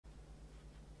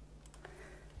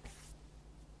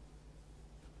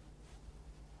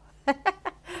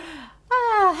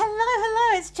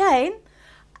it's Jane.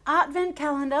 Advent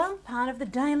calendar, part of the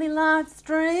daily live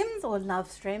streams, or love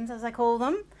streams as I call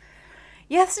them.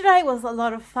 Yesterday was a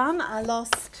lot of fun. I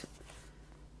lost,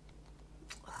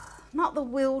 not the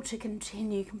will to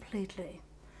continue completely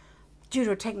due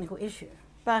to a technical issue,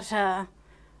 but I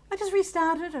just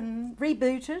restarted and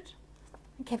rebooted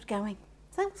and kept going.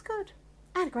 So that was good.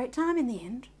 I had a great time in the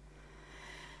end.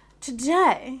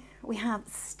 Today we have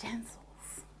stencils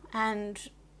and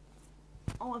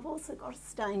I've also got a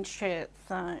stained shirt,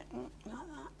 so like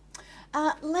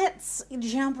that. Let's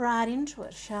jump right into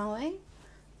it, shall we?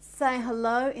 Say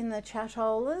hello in the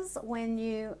chat-holders when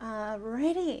you are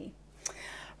ready.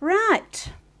 Right,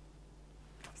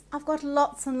 I've got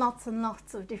lots and lots and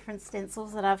lots of different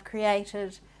stencils that I've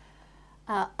created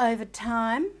over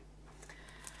time.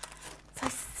 So I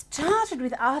started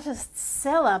with Artist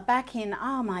Seller back in,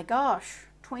 oh my gosh,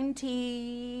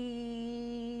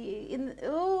 2010,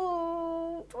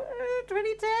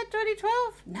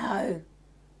 2012? No,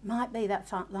 might be that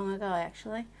long ago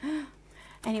actually.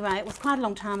 Anyway, it was quite a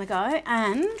long time ago,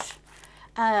 and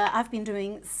I've been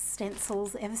doing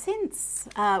stencils ever since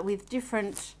with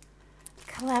different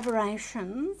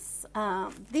collaborations.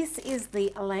 This is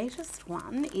the latest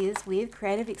one, is with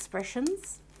Creative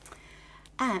Expressions,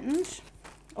 and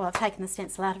well, I've taken the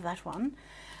stencil out of that one.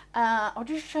 I'll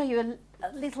just show you a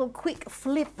little quick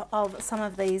flip of some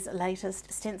of these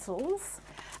latest stencils.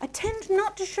 I tend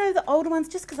not to show the older ones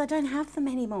just because I don't have them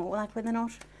anymore. Like when they're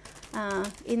not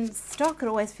in stock, it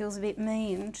always feels a bit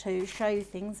mean to show you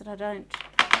things that I don't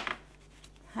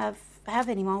have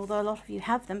anymore, although a lot of you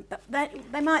have them, but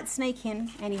they might sneak in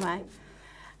anyway.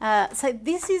 So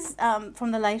this is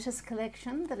from the latest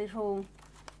collection, the little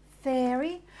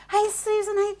fairy. Hey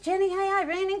Susan, hey Jenny, hey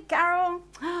Irene and Carol,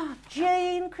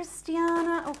 Jane,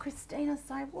 Christina, or Christina,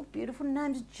 sorry, what beautiful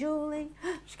names, Julie.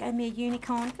 She gave me a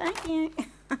unicorn, thank you.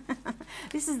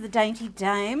 This is the Dainty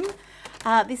Dame.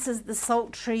 This is the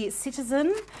Sultry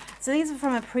Citizen. So these are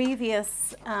from a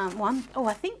previous one. Oh,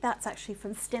 I think that's actually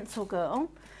from Stencil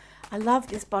Girl. I love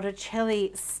this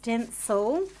Botticelli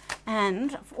stencil,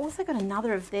 and I've also got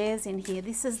another of theirs in here.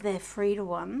 This is their Frida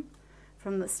one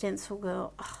from the Stencil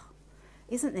Girl. Oh,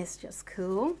 isn't this just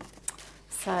cool?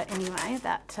 So anyway,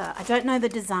 that I don't know the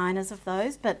designers of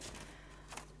those, but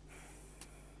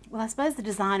well, I suppose the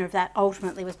designer of that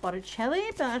ultimately was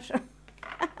Botticelli, but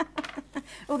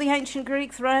all the ancient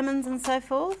Greeks, Romans and so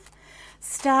forth.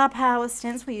 Star Power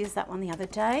stencil, we used that one the other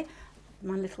day.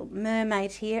 My little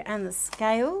mermaid here and the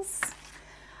scales.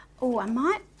 Oh, I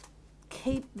might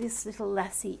keep this little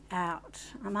lassie out.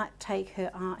 I might take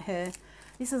her.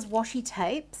 This is washi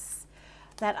tapes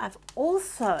that I've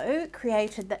also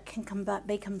created that can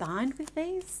be combined with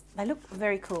these. They look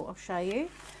very cool, I'll show you.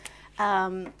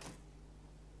 Can't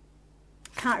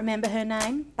remember her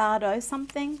name, Bardo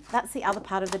something. That's the other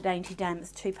part of the Dainty Dame,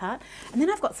 it's two-part. And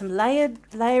then I've got some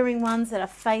layering ones that are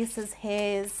faces,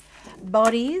 hairs,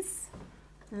 bodies,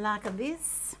 like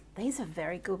this. These are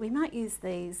very good. We might use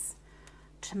these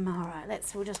tomorrow.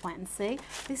 We'll just wait and see.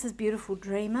 This is Beautiful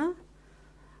Dreamer.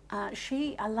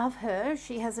 I love her.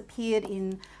 She has appeared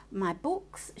in my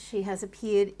books. She has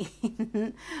appeared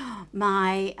in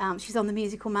my, she's on the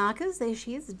musical markers. There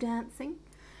she is, dancing.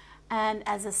 And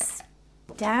as a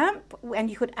stamp, and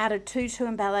you could add a tutu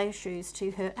and ballet shoes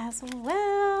to her as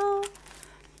well.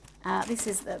 This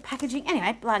is the packaging.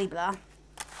 Anyway, bloody-blah.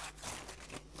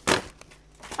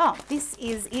 Oh, this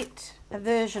is it, a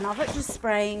version of it, just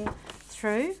spraying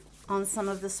through on some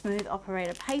of the smooth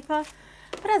operator paper.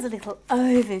 But as a little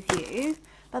overview,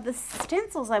 but the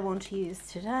stencils I want to use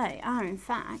today are in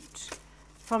fact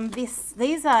from this.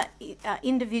 These are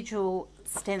individual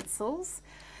stencils.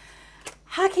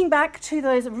 Harking back to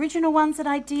those original ones that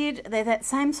I did, they're that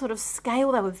same sort of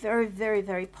scale. They were very, very,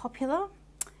 very popular.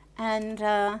 And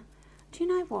do you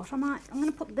know what? I'm going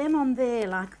to put them on there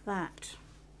like that,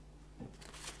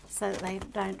 so that they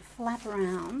don't flap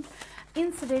around.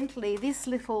 Incidentally, this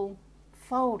little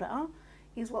folder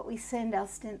is what we send our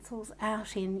stencils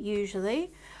out in usually,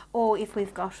 or if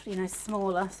we've got, you know,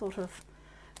 smaller sort of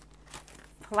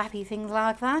flappy things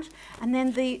like that. And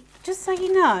then just so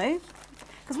you know,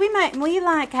 because we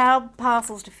like our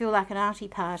parcels to feel like an arty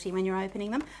party when you're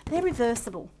opening them, they're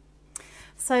reversible,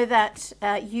 so that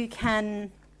you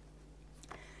can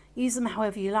use them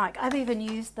however you like. I've even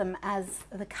used them as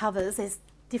the covers. There's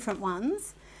different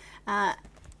ones.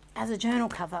 As a journal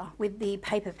cover with the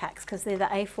paper packs, because they're the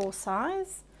A4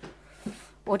 size,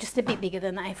 or just a bit bigger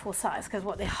than the A4 size, because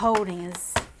what they're holding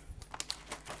is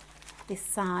this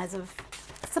size of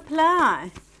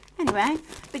supply. Anyway,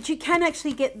 but you can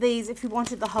actually get these if you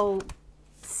wanted the whole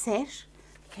set.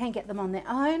 You can get them on their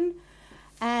own,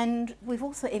 And we've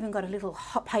also even got a little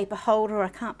hot paper holder. I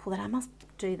can't pull that. I must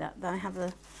do that though. I have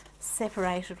a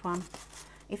separated one.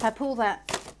 If I pull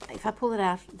it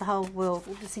out, the whole world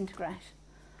will disintegrate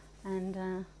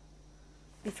and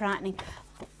be frightening.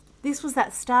 This was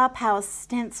that Star Power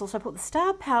stencil. So I put the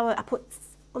Star Power, I put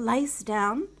lace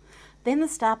down, then the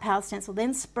Star Power stencil,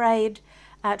 then sprayed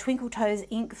Twinkle Toes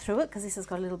ink through it because this has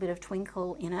got a little bit of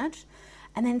twinkle in it,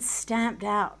 and then stamped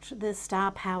out the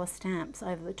Star Power stamps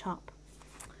over the top.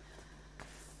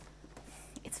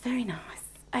 It's very nice.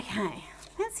 Okay,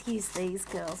 let's use these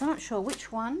girls. I'm not sure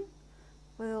which one.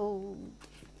 We'll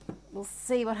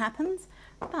see what happens.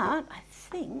 But I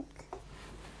think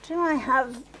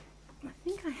I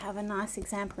think I have a nice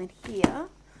example in here.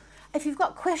 If you've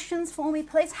got questions for me,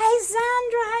 please. Hey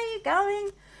Sandra, how you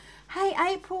going?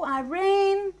 Hey April,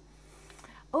 Irene.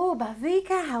 Oh,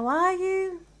 Bavika, how are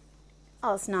you?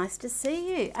 Oh, it's nice to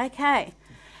see you. Okay.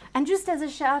 And just as a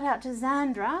shout out to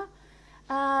Sandra,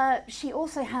 she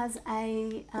also has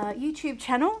a YouTube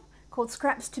channel called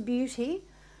Scraps to Beauty.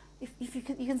 If you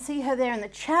can see her there in the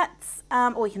chats,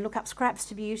 or you can look up Scraps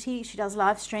to Beauty. She does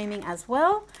live streaming as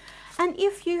well. And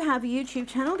if you have a YouTube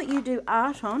channel that you do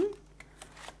art on,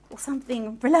 or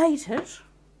something related,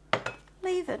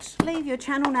 leave your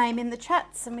channel name in the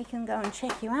chats and we can go and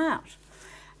check you out.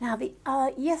 Now,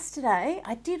 yesterday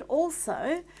I did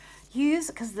also use,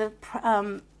 because the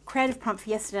creative prompt for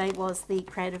yesterday was the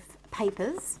creative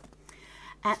papers.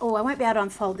 I won't be able to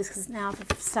unfold this because now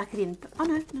I've stuck it in. Oh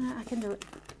no, I can do it.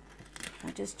 I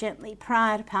just gently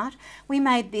pry it apart. We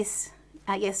made this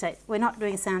yesterday. We're not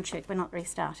doing a sound check. We're not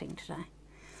restarting today,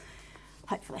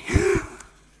 hopefully.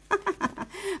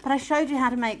 But I showed you how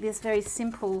to make this very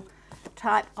simple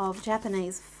type of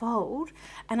Japanese fold,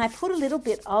 and I put a little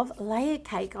bit of layer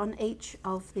cake on each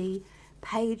of the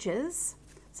pages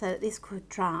so that this could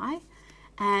dry,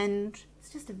 and it's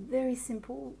just a very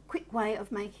simple, quick way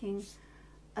of making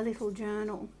a little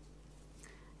journal.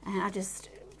 And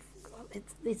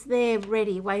it's there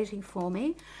ready, waiting for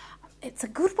me. It's a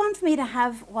good one for me to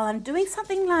have while I'm doing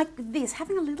something like this,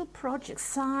 having a little project,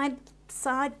 side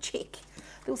chick,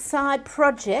 little side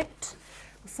project,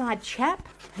 side chap,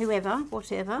 whoever,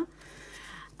 whatever.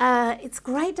 It's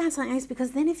great to have something like this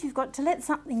because then if you've got to let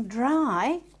something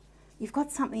dry, you've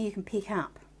got something you can pick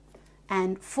up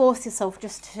and force yourself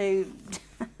just to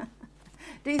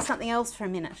do something else for a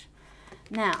minute.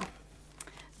 Now,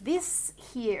 this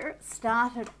here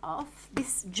started off,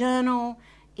 this journal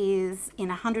is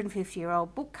in a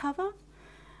 150-year-old book cover,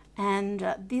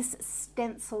 and this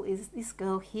stencil is this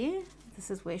girl here.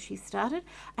 This is where she started.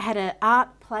 I had an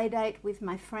art play date with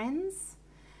my friends,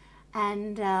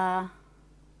 and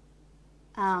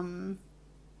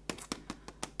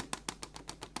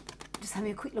just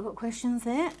having a quick look at questions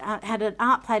there. I had an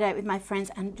art play date with my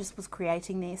friends and just was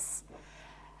creating this.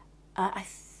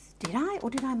 Did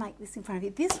I make this in front of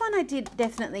you? This one I did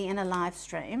definitely in a live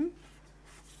stream.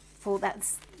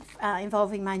 That's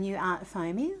involving my new art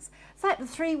foamies. It's like the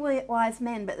three wise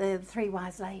men, but they're the three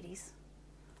wise ladies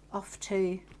off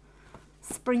to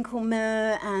sprinkle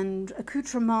myrrh and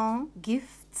accoutrement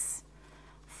gifts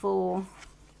for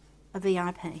a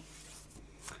VIP.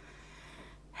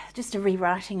 Just a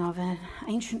rewriting of an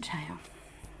ancient tale,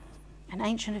 an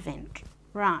ancient event.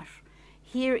 Right,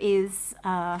 here is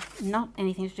not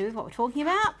anything to do with what we're talking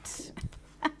about.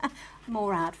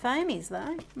 More art foamies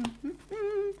though.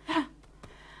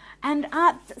 And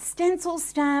art stencil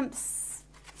stamps,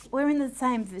 we're in the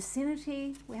same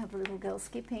vicinity. We have a little girl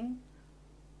skipping.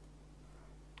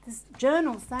 This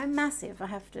journal's so massive I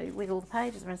have to wiggle the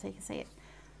pages around so you can see it.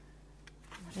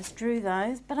 I just drew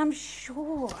those, but I'm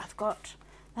sure I've got,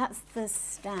 that's the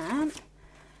stamp.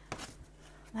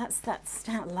 That's that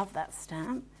stamp, love that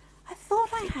stamp. I thought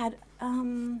I had,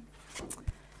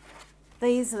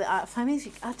 these are the art foamies.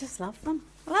 I just love them.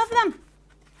 Love them.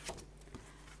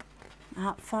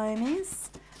 Art foamies.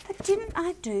 But didn't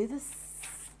I do the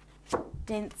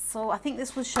stencil? I think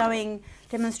this was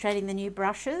demonstrating the new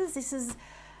brushes. This is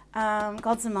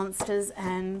Gods and Monsters,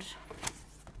 and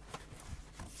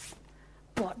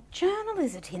what journal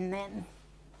is it in then?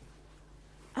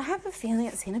 I have a feeling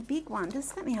it's in a big one.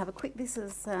 Just let me have a quick, this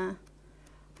is, I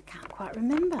can't quite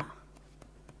remember.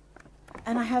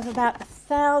 And I have about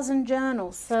 1,000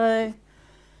 journals, so,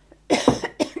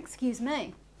 excuse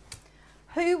me.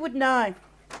 Who would know?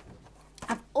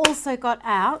 I've also got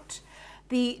out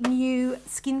the new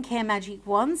Skincare Magic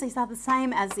Wands. These are the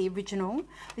same as the original.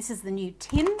 This is the new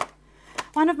tin.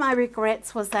 One of my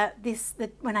regrets was that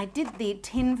when I did the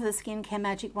tin for the Skincare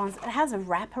Magic Wands, it has a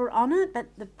wrapper on it, but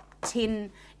the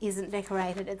tin isn't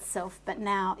decorated itself, but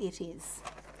now it is.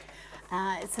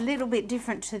 It's a little bit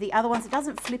different to the other ones. It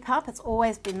doesn't flip up. It's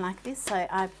always been like this, so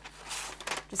I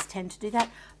just tend to do that.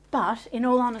 But in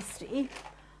all honesty,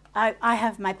 I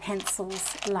have my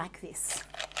pencils like this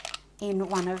in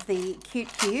one of the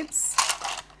cute cubes,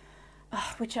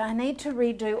 which I need to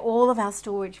redo all of our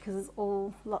storage because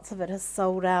lots of it has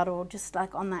sold out or just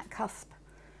like on that cusp.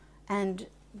 And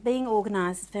being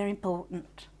organised is very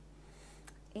important,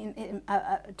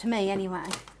 to me anyway.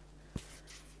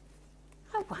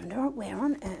 I wonder where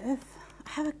on earth.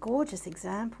 I have a gorgeous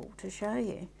example to show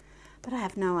you, but I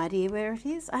have no idea where it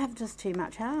is. I have just too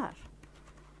much art.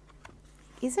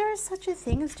 Is there such a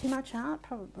thing as too much art?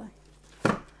 Probably.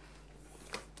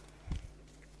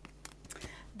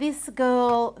 This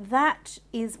girl, that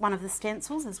is one of the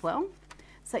stencils as well.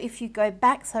 So if you go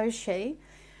back, so is she.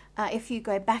 If you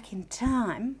go back in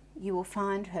time, you will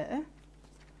find her.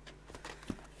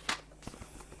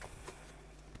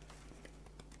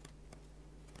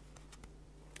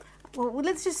 Well,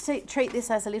 let's just treat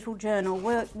this as a little journal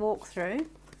walkthrough.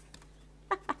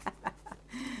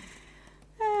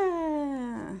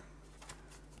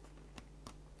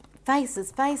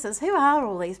 Faces, faces. Who are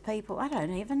all these people? I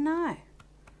don't even know.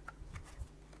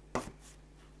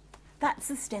 That's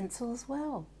a stencil as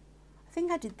well. I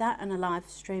think I did that in a live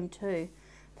stream too,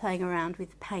 playing around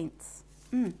with paints.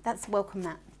 That's welcome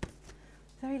mat.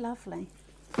 Very lovely.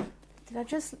 Did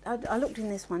I looked in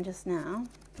this one just now.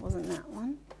 It wasn't that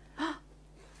one.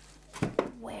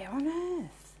 Where on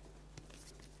earth?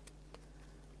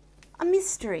 A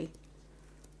mystery.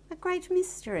 A great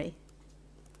mystery.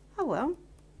 Oh well.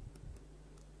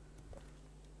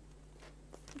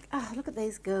 Oh, look at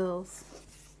these girls.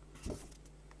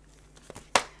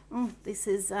 Oh, this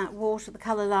is Water, the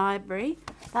Colour Library.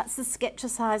 That's the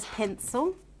Sketcher-size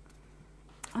pencil.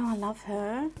 Oh, I love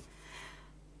her.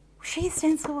 Was she a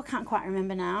stencil? I can't quite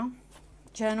remember now.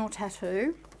 Journal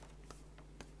tattoo.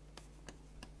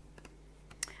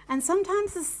 And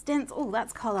sometimes the stencil, oh,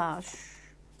 that's collage.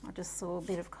 I just saw a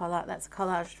bit of collage. That's a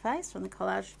collaged face from the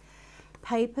collage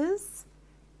papers.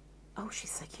 Oh,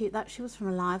 she's so cute. She was from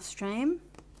a live stream.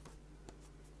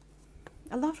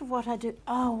 A lot of what I do,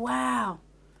 oh, wow.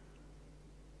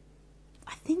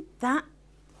 I think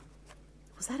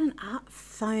was that an art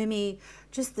foamy,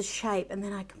 just the shape, and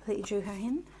then I completely drew her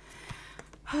in.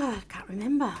 Oh, I can't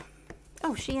remember.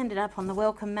 Oh, she ended up on the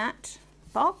welcome mat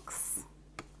box.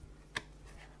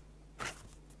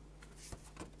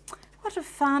 What a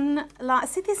fun,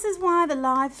 see, this is why the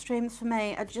live streams for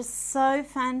me are just so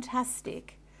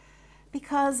fantastic,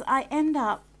 because I end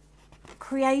up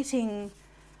creating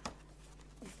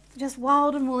just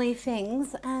wild and woolly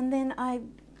things, and then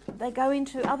they go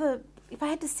into other, if I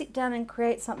had to sit down and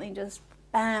create something just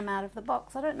bam out of the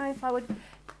box, I don't know if I would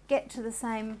get to the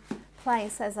same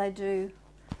place as I do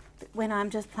when I'm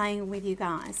just playing with you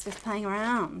guys, just playing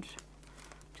around,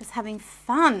 just having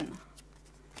fun.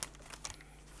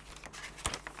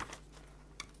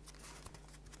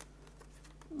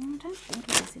 I don't think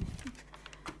it is in here.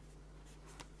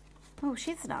 Oh,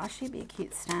 she's nice. She'd be a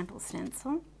cute stamp or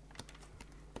stencil.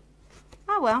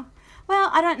 Oh, well. Well,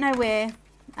 I don't know where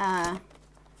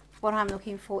what I'm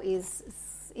looking for is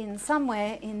in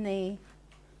somewhere in the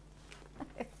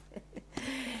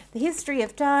the history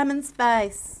of time and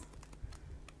space.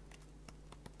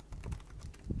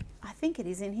 I think it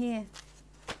is in here.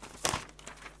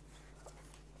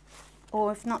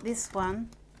 Or if not this one,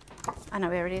 I know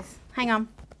where it is. Hang on.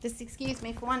 Just excuse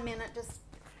me for 1 minute. Just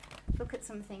look at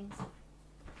some things.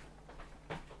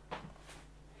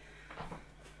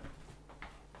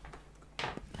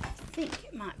 I think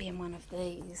it might be in one of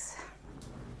these.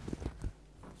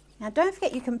 Now don't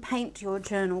forget you can paint your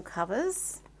journal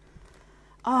covers.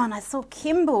 Oh, and I saw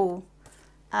Kimball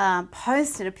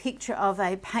posted a picture of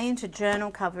a painted journal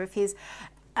cover of his,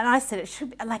 and I said it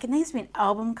should be, like, it needs to be an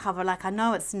album cover. Like, I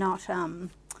know it's not,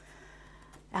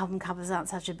 album covers aren't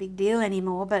such a big deal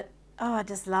anymore, but oh, I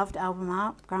just loved album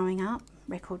art growing up,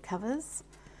 record covers.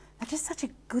 They're just such a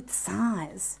good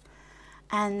size.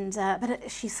 And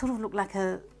she sort of looked like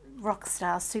a rock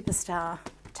star, superstar,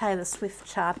 Taylor Swift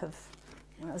type of,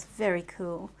 it was very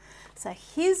cool. So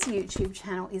his YouTube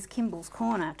channel is Kimball's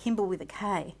Corner, Kimball with a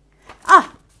K.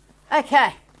 Ah,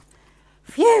 okay.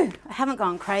 Phew, I haven't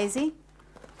gone crazy.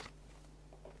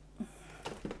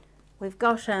 We've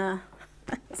got a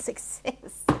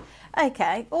success.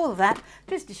 Okay, all of that,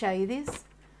 just to show you this.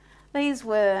 These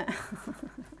were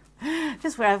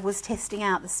just where I was testing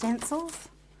out the stencils.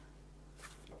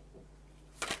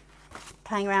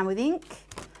 Playing around with ink,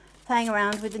 playing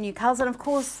around with the new colours, and of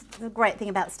course the great thing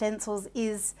about stencils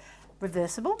is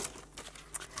reversible.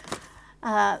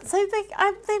 So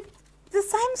they're the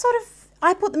same sort of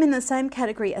I put them in the same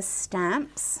category as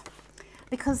stamps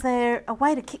because they're a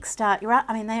way to kickstart your art.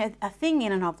 I mean, they're a thing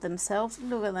in and of themselves.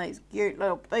 Look at these cute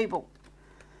little people.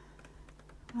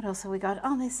 What else have we got?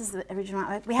 Oh, this is the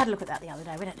original. We had a look at that the other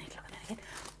day. We don't need to look at that again.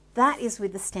 That is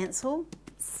with the stencil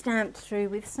stamped through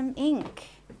with some ink.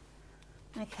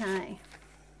 Okay.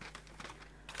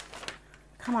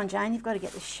 Come on, Jane, you've got to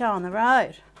get this show on the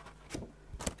road.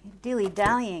 You're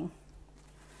dilly-dallying.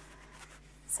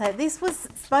 So this was,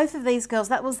 both of these girls,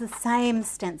 that was the same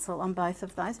stencil on both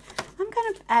of those. I'm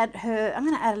going to add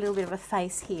a little bit of a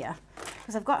face here.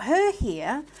 Because I've got her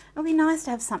here, it'll be nice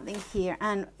to have something here.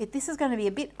 And this is going to be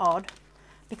a bit odd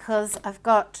because I've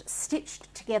got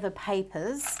stitched together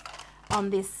papers on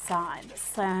this side.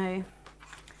 So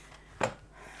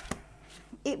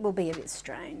it will be a bit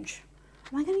strange.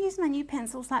 Am I going to use my new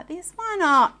pencils like this? Why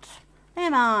not? They're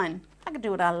mine. I can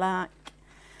do what I like.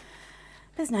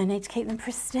 There's no need to keep them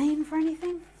pristine for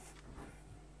anything.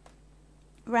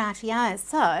 Rightio,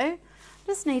 so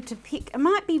just need to pick, it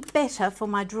might be better for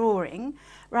my drawing,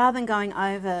 rather than going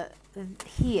over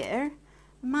here,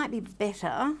 it might be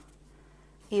better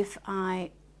if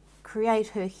I create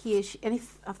her here. And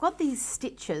if I've got these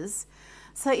stitches,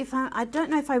 so if I don't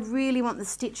know if I really want the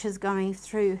stitches going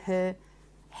through her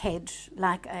head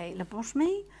like a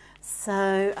lobotomy,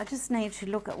 so I just need to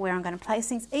look at where I'm going to place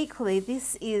things. Equally,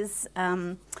 this is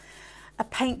a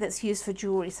paint that's used for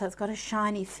jewellery, so it's got a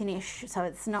shiny finish, so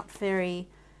it's not very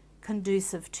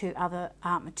conducive to other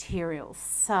art materials.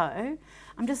 So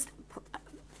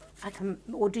I can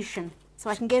audition, so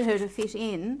I can get her to fit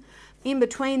in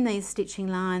between these stitching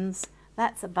lines.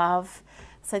 That's above.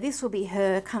 So this will be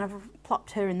her, kind of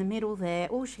plopped her in the middle there.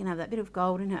 Oh, she can have that bit of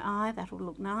gold in her eye. That'll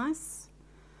look nice.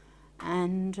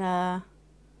 And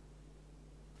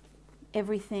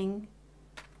everything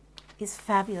is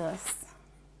fabulous.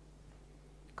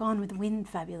 Gone with the wind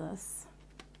fabulous.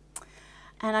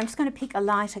 And I'm just going to pick a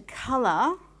lighter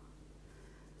colour,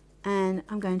 and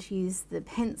I'm going to use the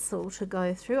pencil to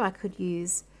go through. I could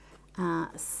use a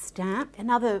stamp.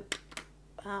 Another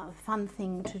fun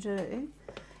thing to do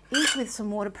is with some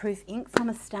waterproof ink from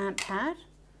a stamp pad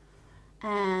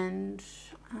and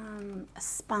a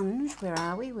sponge. Where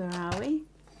are we? Where are we?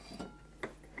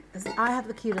 I have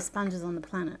the cutest sponges on the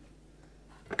planet.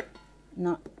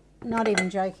 Not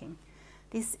even joking.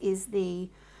 This is the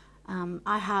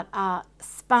I Heart Art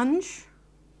sponge.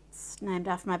 It's named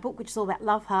after my book, which is all about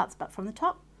love hearts, but from the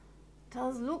top it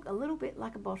does look a little bit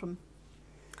like a bottom.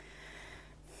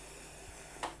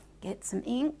 Get some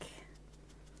ink,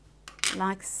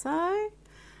 like so,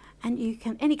 and you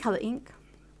can, any colour ink,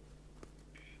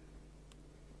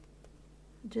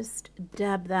 just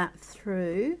dab that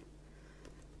through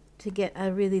to get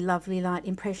a really lovely light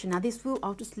impression. Now this will,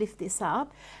 I'll just lift this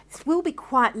up. This will be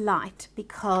quite light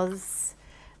because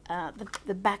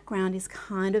the background is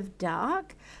kind of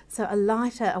dark. So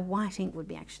a white ink would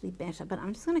be actually better, but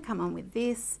I'm just going to come on with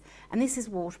this. And this is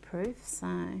waterproof,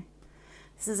 so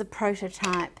this is a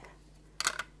prototype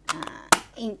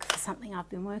ink for something I've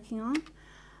been working on.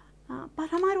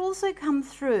 But I might also come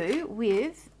through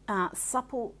with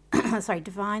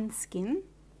Divine Skin,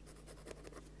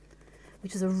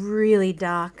 which is a really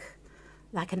dark,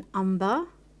 like an umber.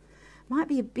 Might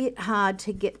be a bit hard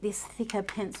to get this thicker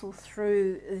pencil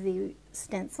through the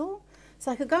stencil.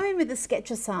 So I could go in with the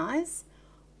Sketcher size,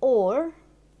 or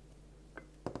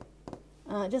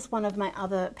just one of my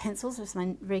other pencils, just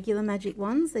my regular magic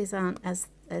ones. These aren't as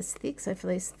thick, so for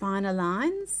these finer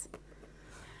lines.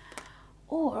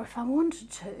 Or if I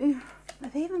wanted to,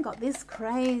 I've even got this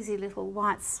crazy little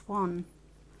White Swan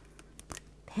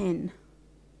pen.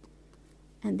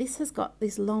 And this has got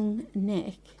this long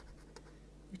neck,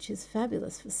 which is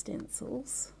fabulous for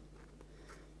stencils.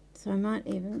 So I might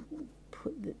even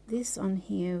put this on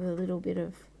here with a little bit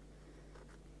of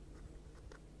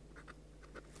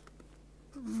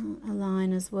a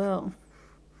line as well.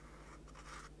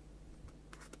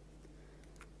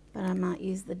 But I might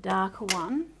use the darker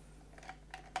one.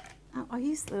 I'll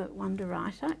use the Wonder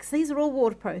Writer, because these are all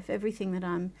waterproof, everything that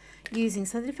I'm using,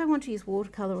 so that if I want to use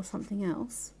watercolour or something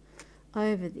else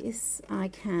over this, I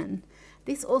can.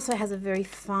 This also has a very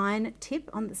fine tip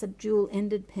on. It's a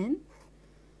dual-ended pen.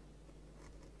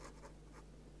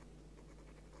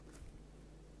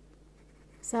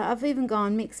 So I've even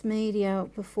gone mixed media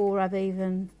before I've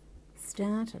even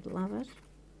started. Love it.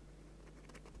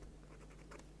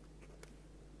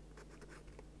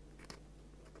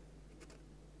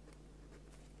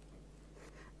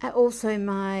 Also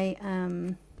my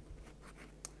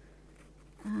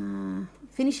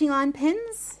finishing line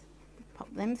pens,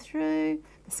 pop them through.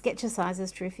 The Sketcher size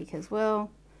is terrific as well.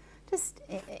 Just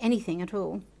anything at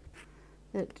all.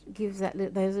 that gives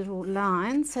that those little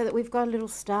lines so that we've got a little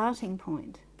starting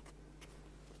point.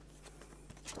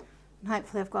 And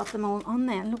hopefully I've got them all on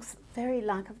there. It looks very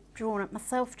like I've drawn it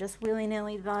myself, just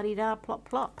willy-nilly, da-di-da, plop,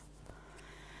 plop.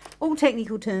 All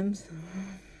technical terms.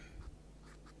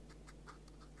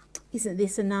 Isn't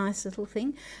this a nice little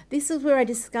thing? This is where I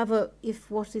discover if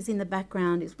what is in the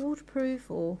background is waterproof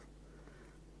or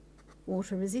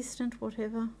water resistant,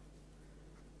 whatever.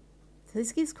 So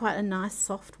this gives quite a nice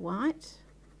soft white.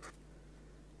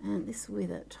 And this with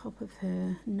the top of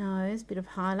her nose, bit of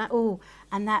highlight. Oh,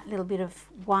 and that little bit of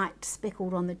white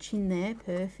speckled on the chin there,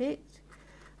 perfect.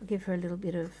 I'll give her a little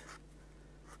bit of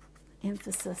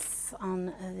emphasis on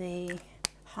the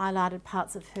highlighted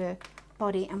parts of her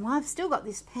body. And while I've still got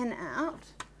this pen out,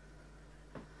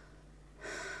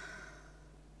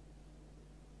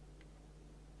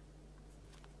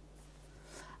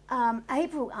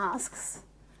 April asks,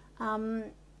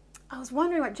 I was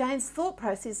wondering what Jane's thought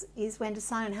process is when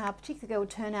deciding how a particular girl will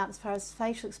turn out as far as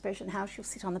facial expression, how she'll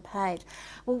sit on the page.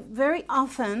 Well, very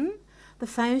often the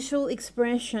facial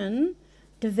expression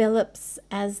develops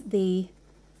as the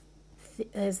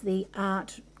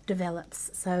art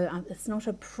develops. So it's not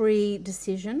a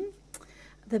pre-decision.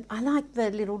 I like the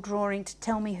little drawing to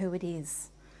tell me who it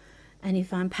is. And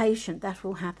if I'm patient, that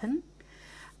will happen.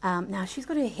 Now she's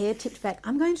got her hair tipped back.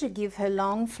 I'm going to give her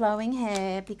long flowing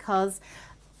hair because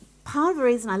part of the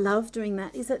reason I love doing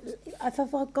that is that if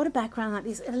I've got a background like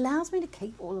this, it allows me to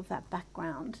keep all of that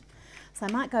background. So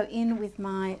I might go in with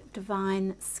my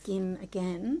Divine Skin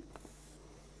again.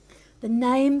 The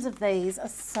names of these are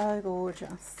so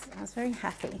gorgeous. I was very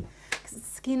happy because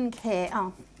it's skincare.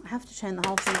 Oh, I have to turn the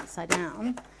whole thing upside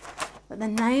down. But the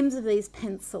names of these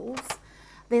pencils,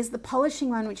 there's the polishing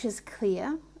one which is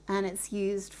clear and it's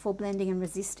used for blending and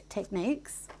resist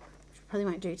techniques, which I probably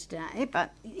won't do today,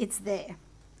 but it's there.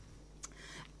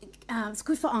 It's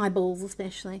good for eyeballs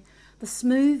especially. The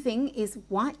smoothing is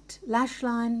white, lash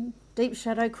line, deep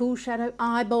shadow, cool shadow,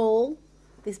 eyeball.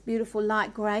 This beautiful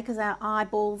light grey because our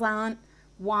eyeballs aren't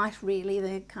white really,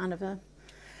 they're kind of a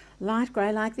light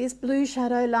grey like this. Blue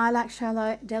shadow, lilac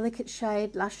shadow, delicate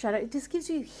shade, lush shadow. It just gives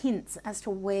you hints as to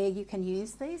where you can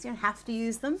use these. You don't have to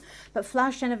use them, but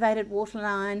flush, innovated,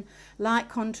 waterline, light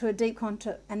contour, deep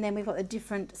contour, and then we've got the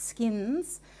different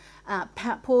skins.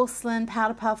 Porcelain,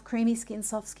 powder puff, creamy skin,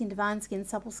 soft skin, divine skin,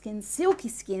 supple skin, silky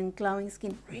skin, glowing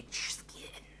skin, rich skin.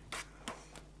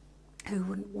 Who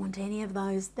wouldn't want any of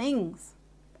those things?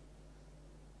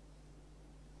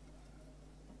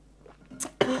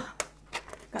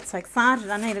 Got so excited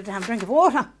I needed to have a drink of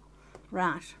water.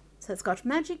 Right, so it's got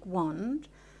magic wand,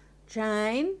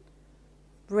 Jane,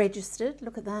 registered,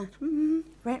 look at that.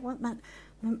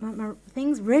 My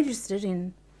things registered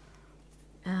in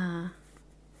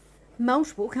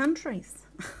multiple countries.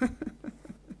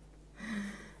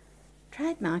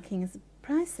 Trademarking is a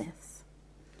process.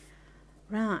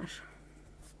 Right.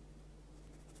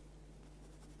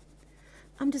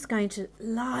 I'm just going to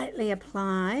lightly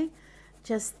apply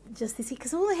just this here,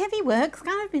 because all the heavy work's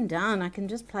kind of been done. I can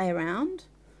just play around.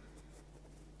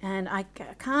 And I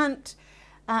can't,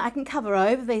 I can cover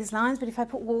over these lines, but if I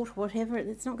put water, whatever,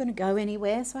 it's not going to go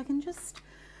anywhere, so I can just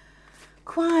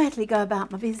quietly go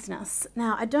about my business.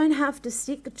 Now, I don't have to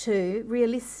stick to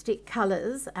realistic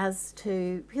colours as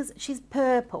to, because she's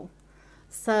purple.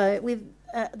 So with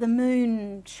the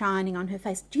moon shining on her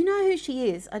face. Do you know who she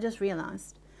is? I just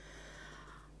realised.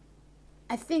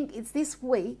 I think it's this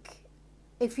week.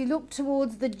 If you look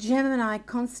towards the Gemini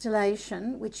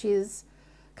constellation, which is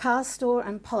Castor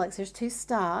and Pollux, there's two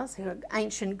stars who are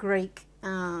ancient Greek.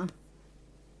 Were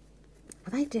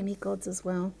they demigods as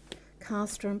well?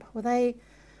 Castor and were they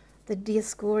the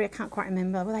Dioscuri? I can't quite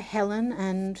remember. Were they Helen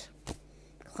and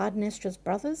Clytemnestra's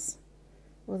brothers?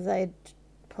 Or were they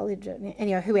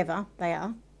anyway, whoever they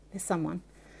are, there's someone.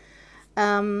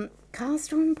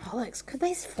 Castor and Pollux, could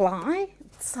they fly?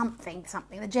 Something.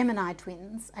 The Gemini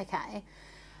twins. Okay,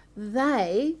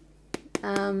 they.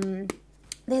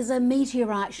 There's a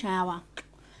meteorite shower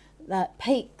that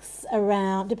peaks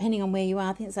around, depending on where you are.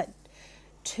 I think it's like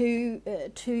 2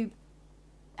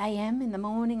 a.m. in the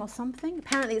morning or something.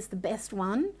 Apparently it's the best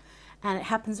one, and it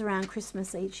happens around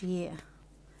Christmas each year.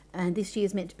 And this year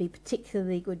is meant to be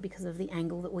particularly good because of the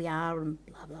angle that we are and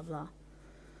blah, blah, blah.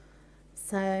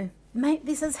 So, mate,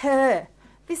 this is her.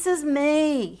 This is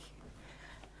me.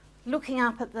 Looking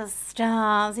up at the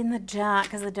stars in the dark,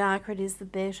 because the darker it is, the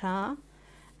better.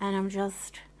 And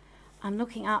I'm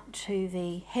looking up to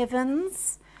the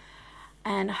heavens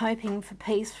and hoping for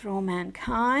peace for all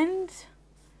mankind.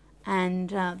 And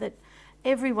that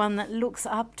everyone that looks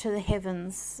up to the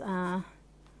heavens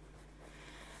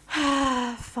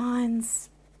finds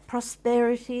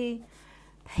prosperity,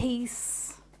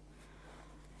 peace,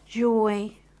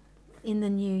 joy in the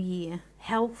new year,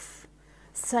 health,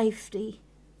 safety,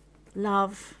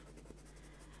 love.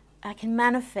 I can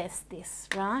manifest this,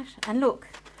 right? And look,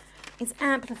 it's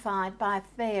amplified by a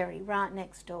fairy right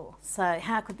next door. So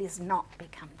how could this not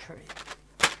become true?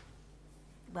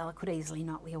 Well, it could easily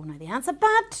not. We all know the answer.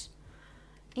 But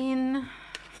in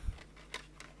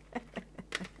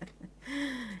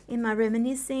my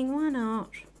reminiscing, why not?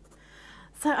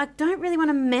 So I don't really want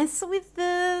to mess with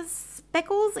the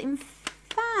speckles. In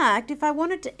fact, if I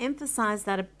wanted to emphasize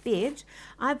that a bit,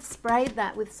 I've sprayed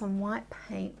that with some white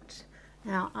paint.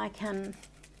 Now I can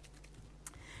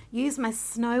use my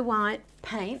Snow White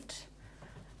paint.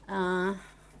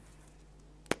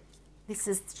 This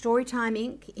is Storytime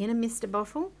ink in a mister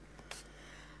bottle.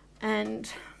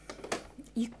 And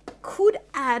you could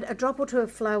add a drop or two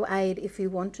of Flow Aid if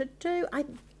you wanted to. I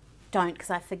don't, because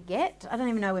I forget. I don't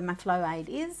even know where my Flow Aid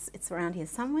is. It's around here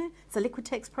somewhere. It's a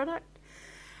Liquitex product.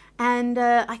 And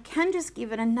I can just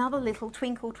give it another little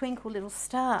twinkle, twinkle, little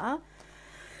star.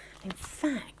 In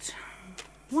fact,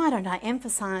 why don't I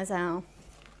emphasize our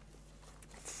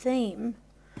theme?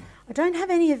 I don't have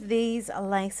any of these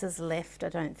laces left, I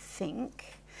don't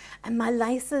think. And my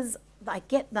laces, I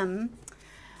get them,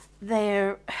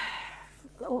 they're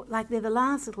the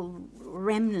last little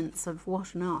remnants of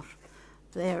what not.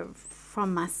 They're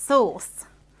from my sauce.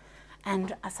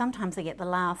 And sometimes I get the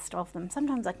last of them.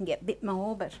 Sometimes I can get a bit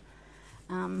more, but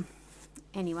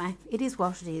anyway, it is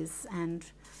what it is. And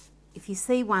if you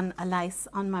see a lace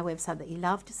on my website that you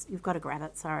love, you've got to grab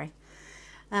it, sorry.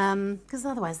 Because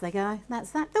otherwise they go,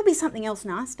 that's that. There'll be something else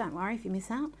nice, don't worry if you miss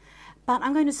out. But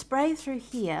I'm going to spray through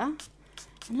here,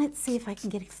 and let's see if I can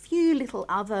get a few little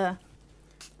other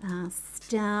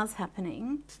stars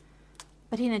happening,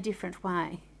 but in a different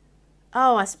way.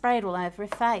 Oh, I sprayed all over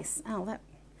her face. Oh, that...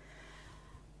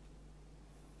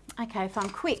 Okay, if I'm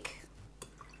quick,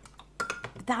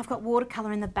 I've got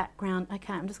watercolour in the background.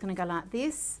 Okay, I'm just going to go like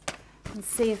this and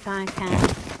see if I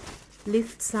can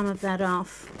lift some of that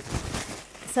off.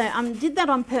 So I did that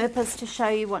on purpose to show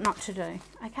you what not to do,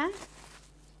 okay?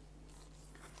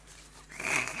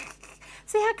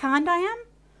 See how kind I am?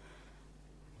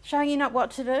 Showing you not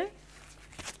what to do?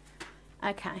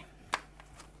 Okay.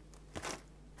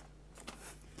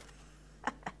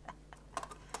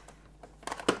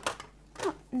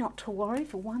 Not to worry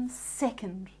for 1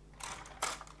 second.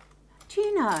 Do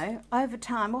you know, over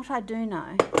time, what I do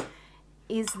know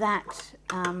is that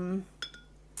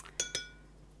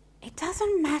it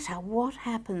doesn't matter what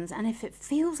happens, and if it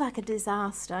feels like a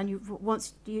disaster and you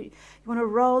want to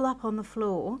roll up on the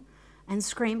floor and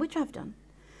scream, which I've done,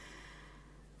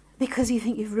 because you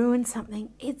think you've ruined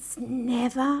something, it's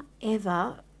never,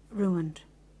 ever ruined.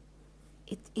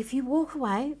 If you walk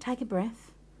away, take a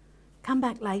breath, come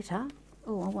back later.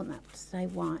 Oh, I want that to stay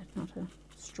white, not a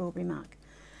strawberry mark.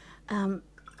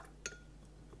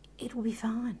 It will be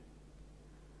fine.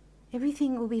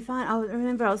 Everything will be fine. I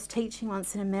remember I was teaching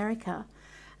once in America,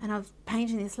 and I was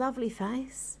painting this lovely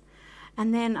face,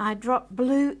 and then I dropped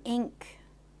blue ink,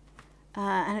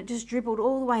 and it just dribbled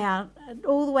all the way out,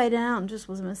 all the way down. Just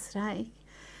was a mistake,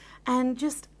 and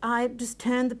I just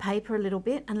turned the paper a little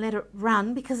bit and let it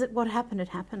run, because what happened had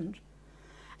happened,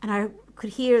 and I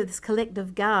could hear this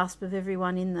collective gasp of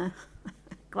everyone in the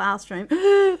classroom,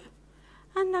 and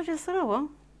I just thought, oh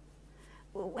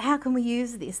well, how can we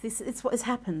use this? It's what has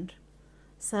happened.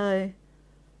 So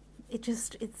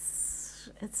it's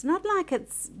not like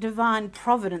it's divine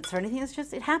providence or anything, it's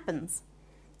just it happens.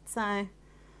 So I'm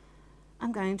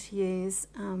going to use,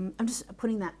 I'm just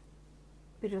putting that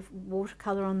bit of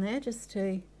watercolour on there just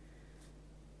to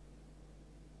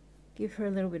give her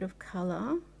a little bit of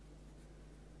colour.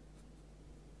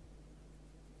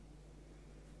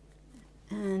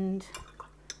 And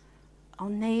I'll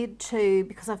need to,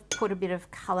 because I've put a bit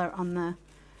of colour on the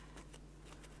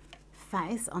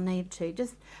face, I'll need to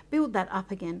just build that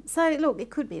up again. So look, it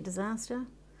could be a disaster,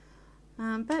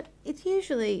 but it's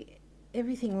usually,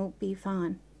 everything will be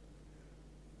fine.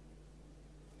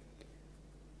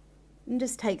 It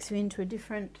just takes you into a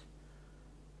different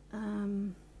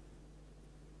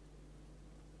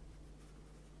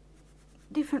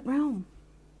different realm.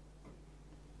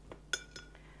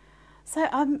 So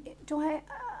around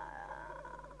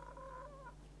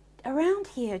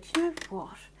here, do you know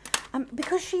what?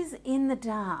 Because she's in the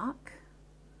dark,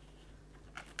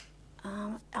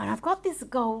 and I've got this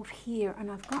gold here, and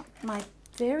I've got my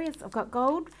I've got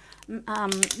gold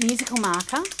musical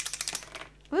marker.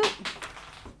 Ooh.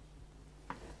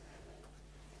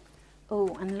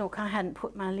 Oh, and look, I hadn't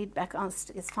put my lid back on.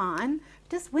 It's fine.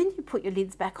 Just when you put your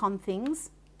lids back on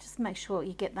things, Just make sure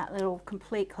you get that little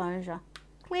complete closure.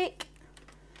 Click,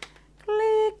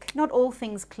 click. Not all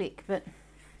things click, but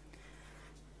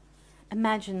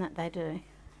imagine that they do.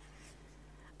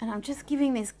 And I'm just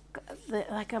giving this,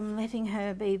 like I'm letting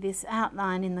her be this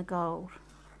outline in the gold.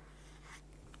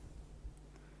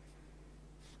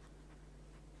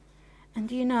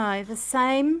 And you know, the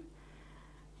same,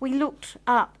 we looked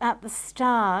up at the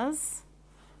stars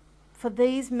for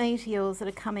these meteors that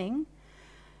are coming.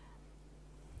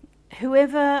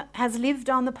 Whoever has lived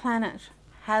on the planet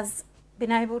has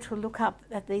been able to look up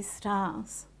at these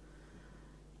stars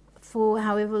for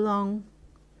however long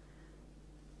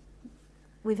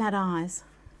we've had eyes.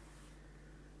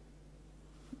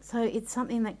 So it's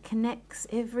something that connects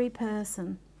every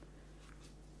person.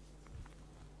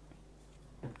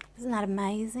 Isn't that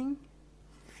amazing?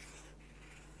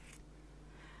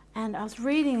 And I was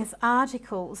reading this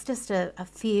article, it's just a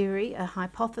theory, a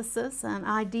hypothesis, an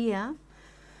idea,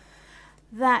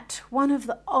 that one of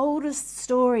the oldest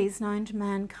stories known to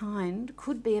mankind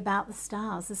could be about the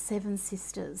stars, the seven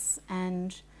sisters.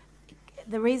 And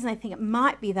the reason I think it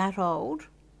might be that old,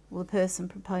 well, the person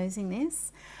proposing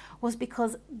this, was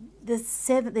because there's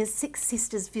 6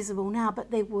 sisters visible now,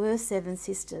 but there were 7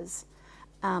 sisters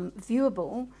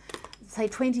viewable, say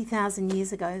 20,000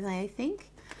 years ago, they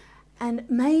think. And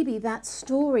maybe that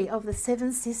story of the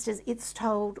 7 sisters, it's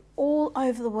told all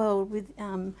over the world with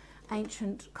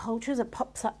ancient cultures. It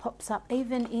pops up,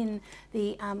 even in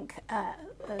the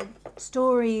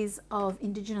stories of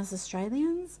Indigenous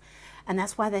Australians. And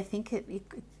that's why they think it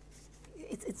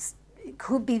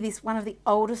could be this one of the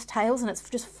oldest tales, and it's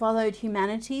just followed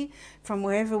humanity from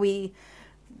wherever we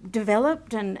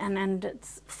developed, and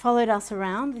it's followed us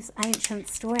around, this ancient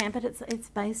story. But it's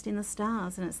based in the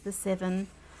stars, and it's the 7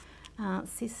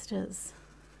 sisters.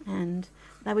 And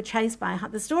they were chased by a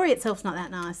hunter. The story itself's not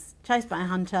that nice. Chased by a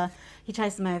hunter, he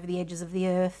chased them over the edges of the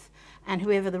earth, and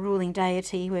whoever the ruling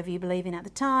deity, whoever you believe in at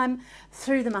the time,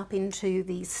 threw them up into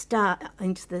the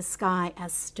sky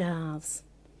as stars.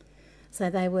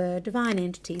 So they were divine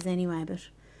entities anyway, but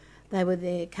they were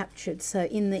there captured. So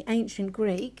in the ancient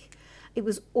Greek, it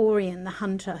was Orion, the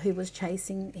hunter, who was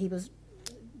chasing. He was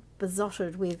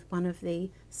besotted with one of the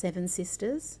 7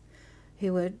 sisters,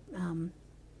 who were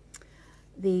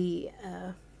the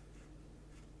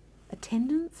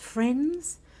attendants,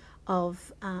 friends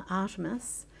of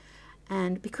Artemis.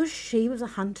 And because she was a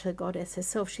hunter goddess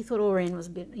herself, she thought Orion was a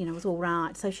bit, was all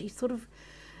right. So she sort of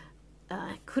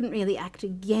couldn't really act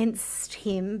against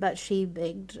him, but she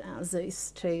begged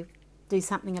Zeus to do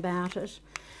something about it.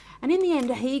 And in the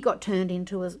end, he got turned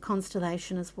into a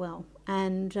constellation as well.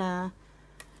 And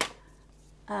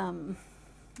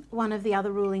one of the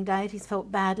other ruling deities felt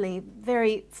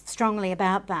very strongly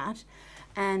about that.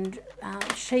 And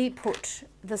she put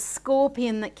the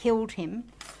scorpion that killed him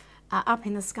up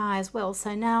in the sky as well.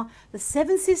 So now the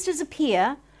 7 sisters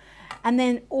appear, and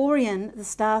then Orion, the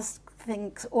stars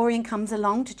thinks Orion comes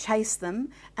along to chase them,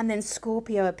 and then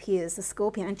Scorpio appears, the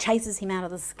scorpion, and chases him out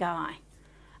of the sky.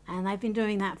 And they've been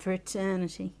doing that for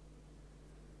eternity.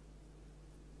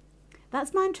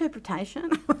 That's my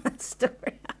interpretation of that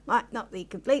story. I might not be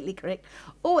completely correct,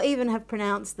 or even have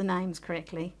pronounced the names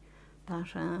correctly,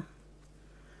 but I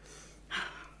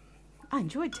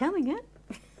enjoyed telling it.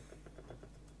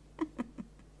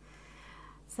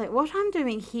 So what I'm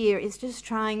doing here is just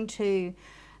trying to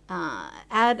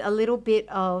add a little bit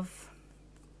of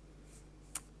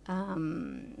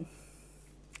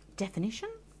definition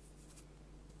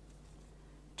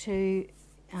to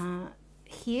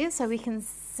here, so we can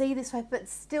see this way, but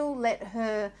still let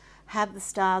her have the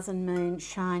stars and moon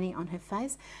shining on her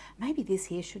face. Maybe this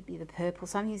here should be the purple,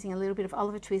 so I'm using a little bit of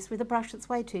Oliver Twist with a brush that's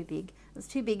way too big. It's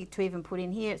too big to even put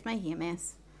in here. It's making a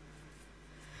mess.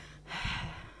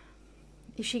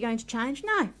 Is she going to change?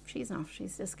 No, she's not.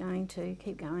 She's just going to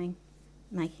keep going,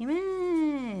 making a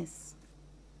mess.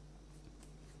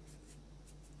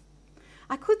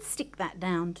 I could stick that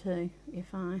down too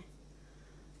if I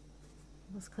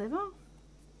was clever.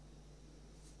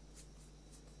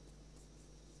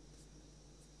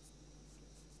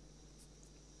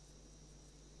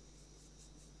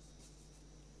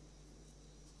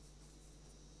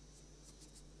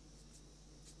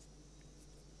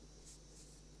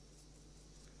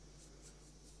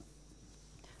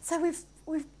 So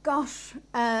we've got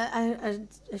a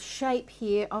shape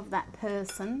here of that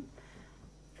person.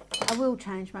 I will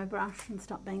change my brush and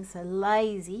stop being so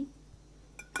lazy.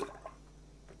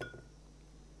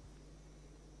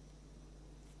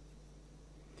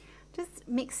 Just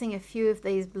mixing a few of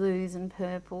these blues and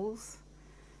purples,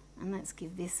 and let's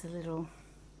give this a little.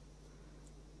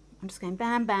 I'm just going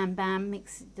bam, bam, bam,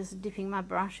 mix, just dipping my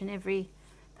brush in every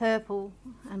purple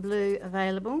and blue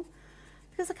available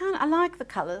because I like the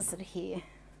colours that are here.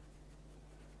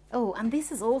 Oh, and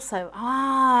this is also,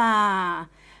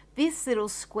 this little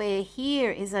square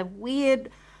here is a weird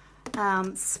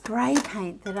spray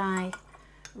paint that I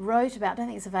wrote about, I don't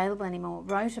think it's available anymore,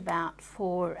 wrote about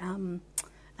for a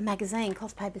magazine,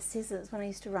 Cloth Paper Scissors, when I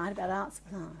used to write about art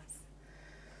supplies.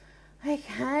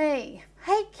 Okay,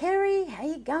 hey Kerry, how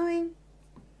you going?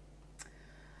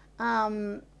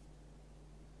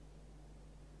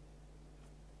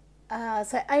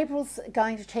 So April's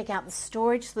going to check out the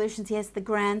storage solutions. Yes, the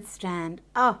grandstand.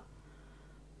 Oh,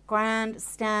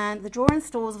 grandstand. The drawer in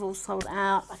stores have all sold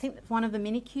out. I think one of the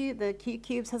the cute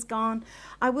cubes has gone.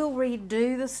 I will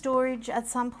redo the storage at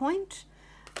some point.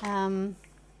 There's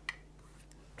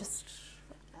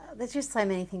just so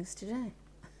many things to do.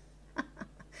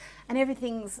 And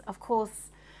everything's, of course,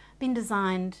 been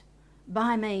designed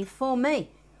by me for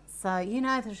me. So you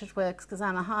know that it works because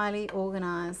I'm a highly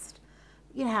organised.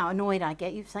 You know how annoyed I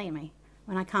get, you've seen me.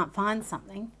 When I can't find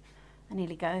something, I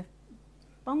nearly go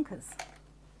bonkers.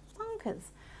 Bonkers.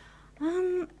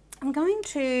 I'm going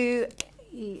to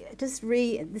just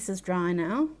this is dry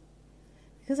now,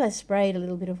 because I sprayed a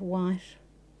little bit of white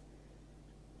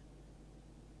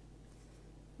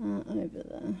over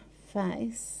the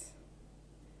face.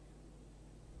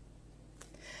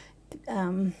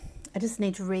 I just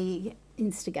need to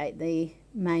reinstigate the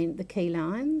key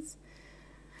lines.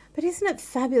 But isn't it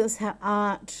fabulous how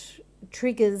art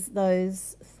triggers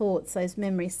those thoughts, those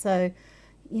memories? So,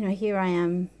 you know, here I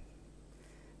am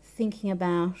thinking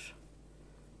about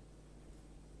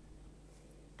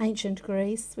ancient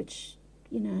Greece, which,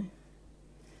 you know,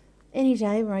 any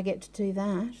day where I get to do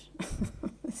that,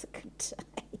 it's a good day.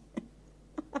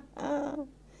 I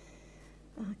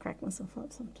crack myself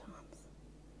up sometimes.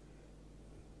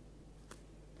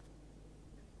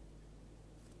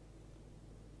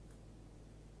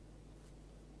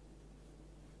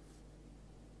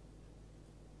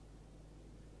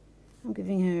 I'm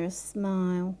giving her a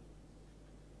smile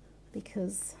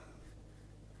because,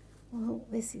 well,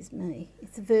 this is me.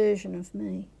 It's a version of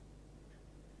me.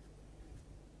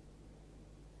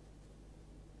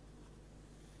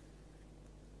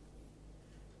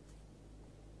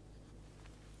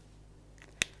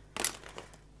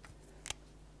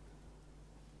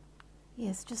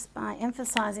 Yes, just by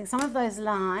emphasising some of those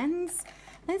lines.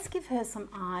 Let's give her some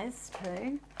eyes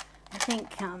too. I think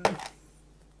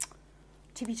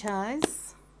tippy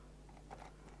toes.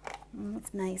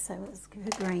 That's me, so let's give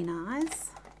her green eyes.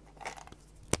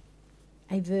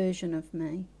 A version of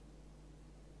me.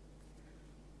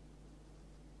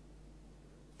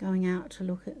 Going out to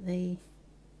look at the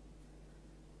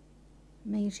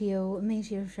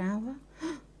meteor shower.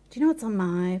 Do you know what's on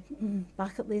my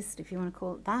bucket list, if you want to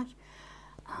call it that?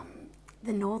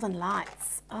 The Northern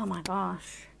Lights. Oh my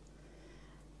gosh.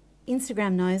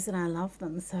 Instagram knows that I love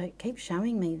them, so it keeps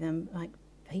showing me them, like,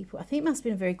 people. I think it must have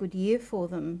been a very good year for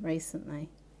them recently.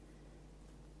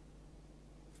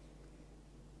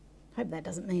 Hope that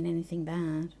doesn't mean anything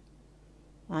bad,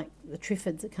 like the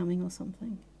Triffids are coming or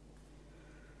something.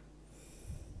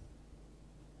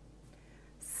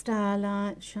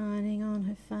 Starlight shining on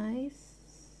her face.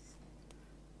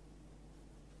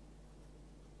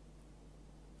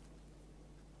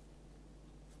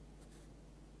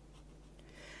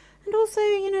 And also,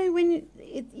 you know, when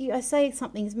I say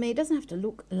something's me, it doesn't have to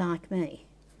look like me.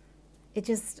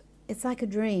 It's like a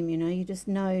dream, you know, you just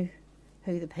know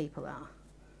who the people are.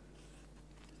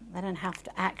 They don't have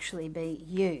to actually be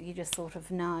you just sort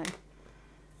of know.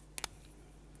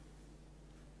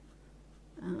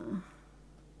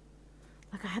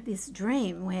 Like I had this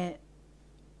dream where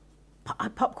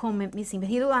popcorn went missing, but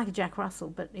he looked like a Jack Russell,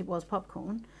 but it was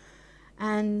popcorn.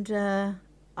 And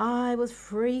I was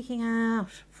freaking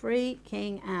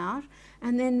out,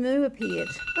 and then Moo appeared.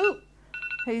 Oh,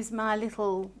 who's my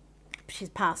little, she's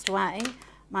passed away,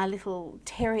 my little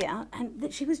terrier, and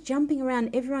that she was jumping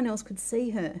around. Everyone else could see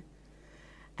her,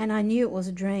 and I knew it was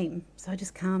a dream, so I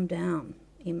just calmed down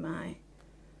in my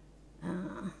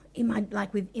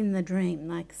like within the dream,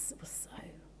 like it was so.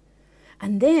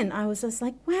 And then I was just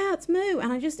like, wow, it's Moo,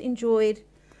 and I just enjoyed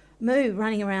Moo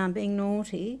running around being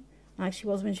naughty, like she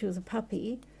was when she was a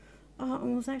puppy. Oh,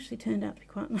 it was actually turned out to be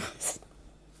quite nice.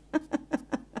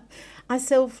 I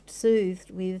self-soothed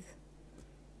with,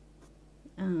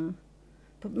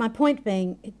 but my point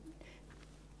being,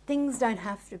 things don't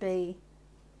have to be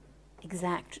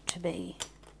exact to be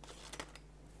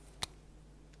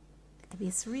a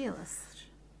surrealist.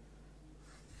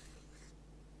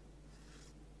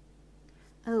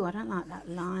 Oh, I don't like that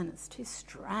line. It's too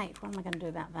straight. What am I going to do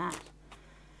about that?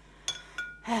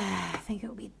 I think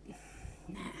it'll be,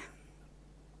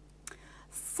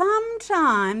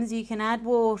 Sometimes you can add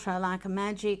water like a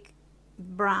magic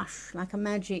brush, like a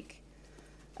magic...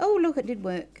 Oh, look, it did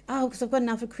work. Oh, because I've got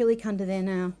enough acrylic under there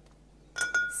now.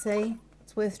 See?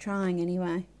 It's worth trying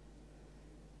anyway.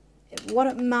 What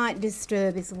it might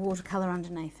disturb is the watercolour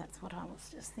underneath. That's what I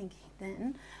was just thinking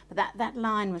then. But that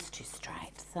line was too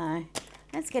straight. So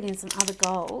let's get in some other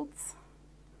golds.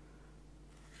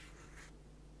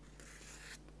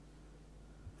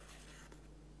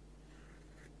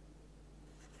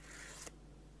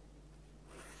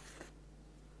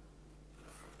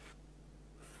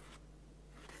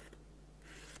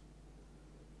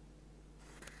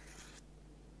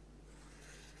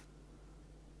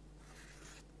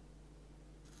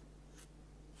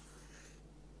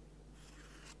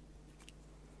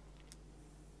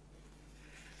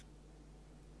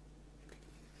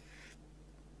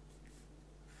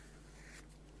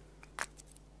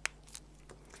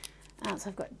 So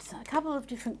I've got a couple of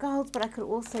different golds, but I could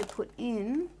also put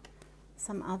in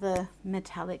some other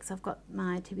metallics. I've got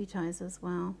my tippy toes as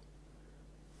well.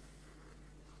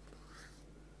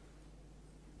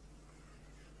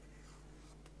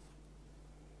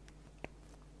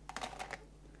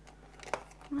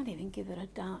 Might even give it a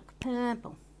dark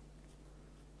purple.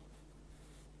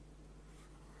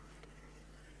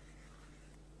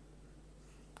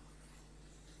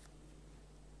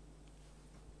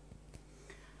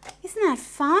 Isn't that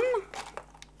fun?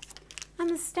 And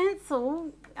the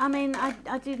stencil, I mean,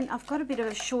 I've got a bit of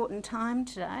a shortened time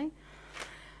today.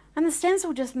 And the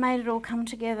stencil just made it all come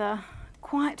together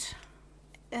quite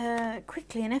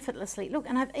quickly and effortlessly. Look,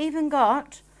 and I've even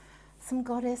got some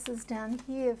goddesses down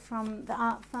here from the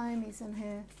Art Foamies and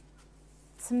her,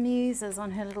 some muses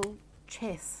on her little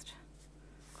chest,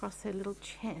 across her little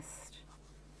chest.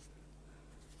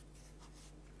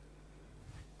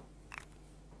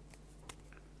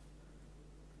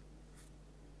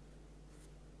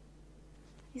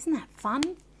 Isn't that fun?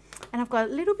 And I've got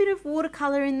a little bit of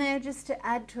watercolour in there just to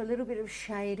add to a little bit of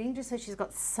shading, just so she's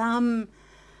got some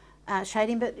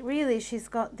shading, but really she's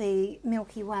got the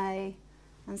Milky Way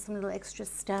and some little extra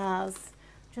stars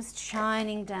just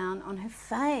shining down on her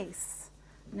face.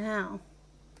 Now,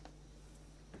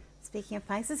 speaking of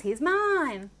faces, here's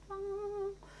mine.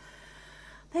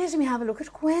 Let me have a look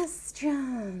at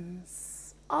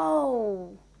questions.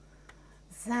 Oh,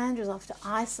 Sandra's off to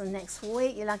Iceland next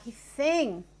week, you lucky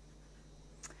thing.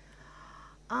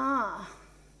 Ah,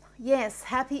 yes,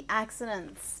 happy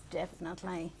accidents,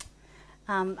 definitely.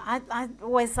 I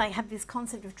always have this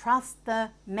concept of trust the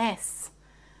mess.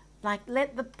 Like,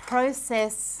 let the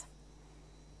process,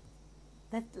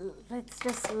 let's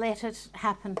just let it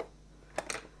happen.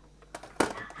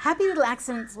 Happy little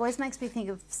accidents always makes me think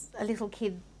of a little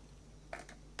kid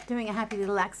doing a happy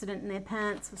little accident in their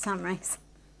pants for some reason.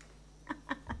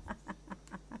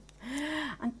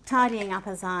 I'm tidying up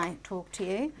as I talk to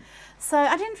you. So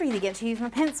I didn't really get to use my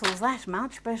pencils that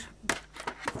much, but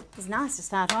it was nice to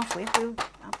start off with. I'll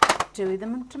do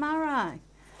them tomorrow.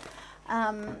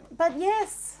 But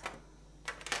yes,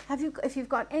 if you've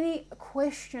got any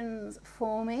questions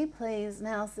for me, please,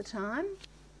 now's the time.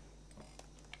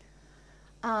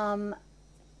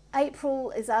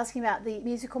 April is asking about the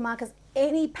musical markers.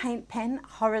 Any paint pen,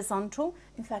 horizontal.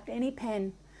 In fact, any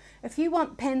pen. If you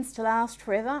want pens to last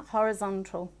forever,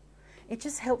 horizontal. It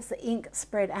just helps the ink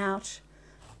spread out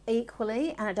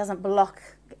equally and it doesn't block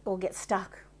or get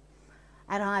stuck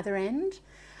at either end.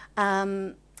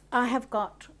 I have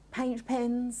got paint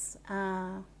pens,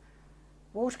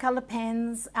 watercolour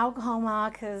pens, alcohol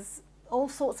markers, all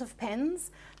sorts of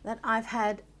pens that I've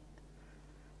had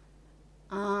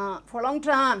for a long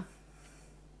time,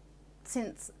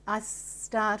 since I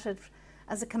started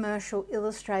as a commercial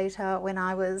illustrator when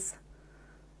I was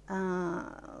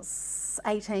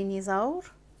 18 years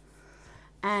old,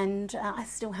 and I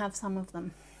still have some of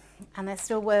them and they're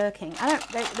still working.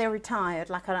 They're retired,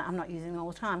 like I'm not using them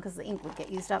all the time because the ink would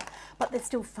get used up, but they're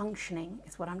still functioning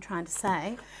is what I'm trying to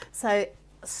say. So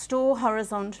store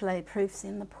horizontally, proof's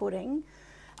in the pudding.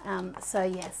 So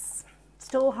yes,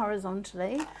 store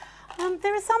horizontally.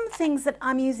 There are some things that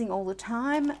I'm using all the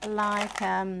time, like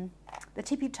the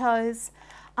tippy toes.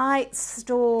 I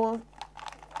store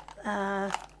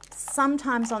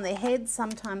sometimes on their heads,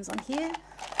 sometimes on here,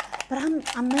 but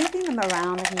I'm moving them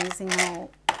around and using them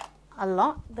all a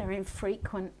lot. They're in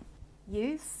frequent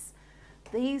use.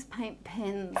 These paint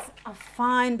pens are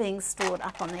fine being stored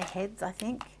up on their heads, I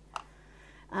think.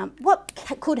 What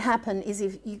could happen is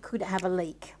if you could have a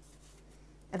leak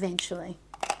eventually.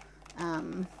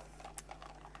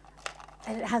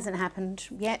 It hasn't happened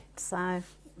yet, so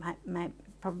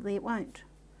probably it won't.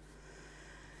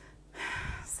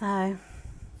 So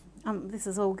This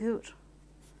is all good.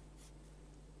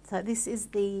 So this is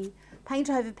the Paint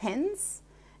Over pens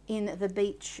in the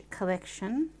Beach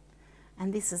collection,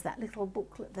 and this is that little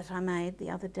booklet that I made the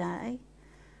other day,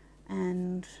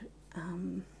 and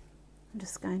I'm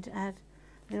just going to add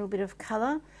a little bit of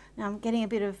colour. Now I'm getting a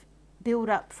bit of build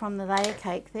up from the layer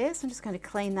cake there, so I'm just going to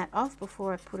clean that off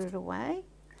before I put it away,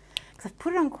 because I've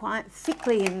put it on quite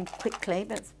thickly and quickly,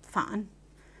 but it's fine.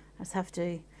 I just have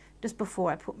to, just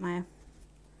before I put my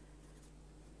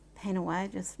pen away,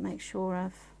 just make sure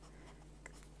I've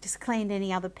just cleaned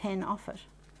any other pen off it,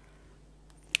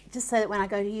 just so that when I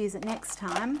go to use it next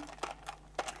time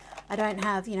I don't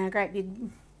have, you know, a great big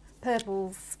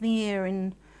purple smear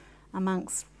in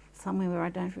amongst somewhere where I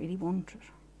don't really want it.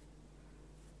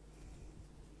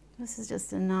 This is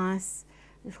just a nice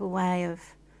little way of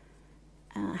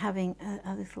having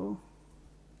a little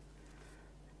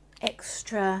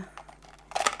extra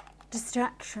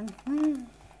distraction.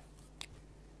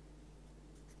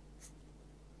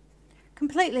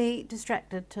 Completely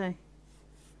distracted too.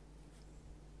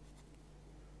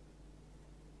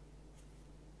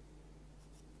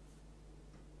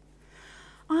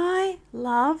 I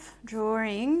love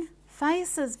drawing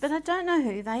faces, but I don't know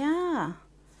who they are.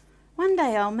 One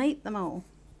day I'll meet them all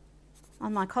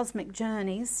on my cosmic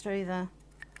journeys through the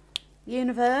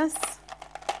universe.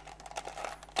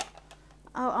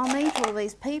 I'll meet all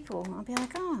these people. I'll be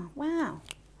like, oh, wow,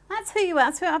 that's who you are.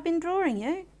 That's who I've been drawing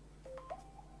you.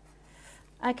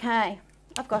 Okay,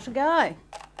 I've got to go.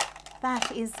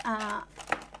 That is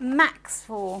max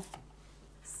for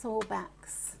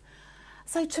sawbacks.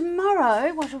 So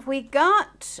tomorrow, what have we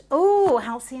got? Oh,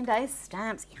 Halcyon Day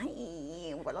stamps.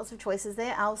 Yay, we've got lots of choices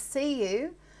there. I'll see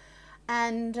you.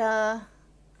 And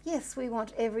yes, we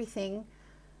want everything.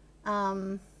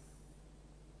 Yeah,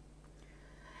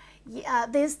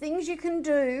 there's things you can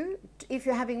do if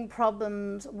you're having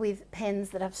problems with pens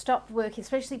that have stopped working,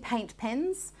 especially paint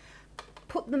pens.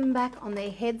 Put them back on their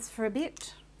heads for a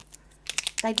bit.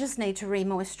 They just need to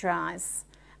re-moisturise,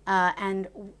 and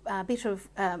a bit of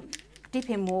dip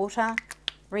in water,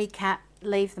 recap,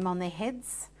 leave them on their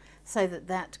heads so that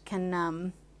that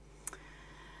can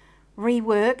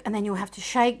rework, and then you'll have to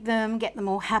shake them, get them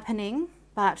all happening.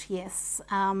 But yes,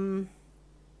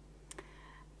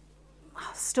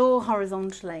 store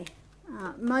horizontally.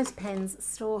 Most pens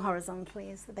store horizontally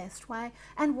is the best way,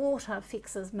 and water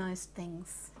fixes most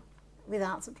things with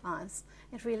art supplies.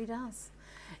 It really does.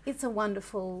 It's a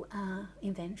wonderful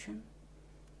invention.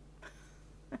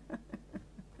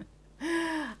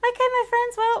 Okay, my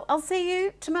friends, well, I'll see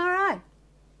you tomorrow,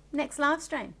 next live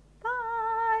stream.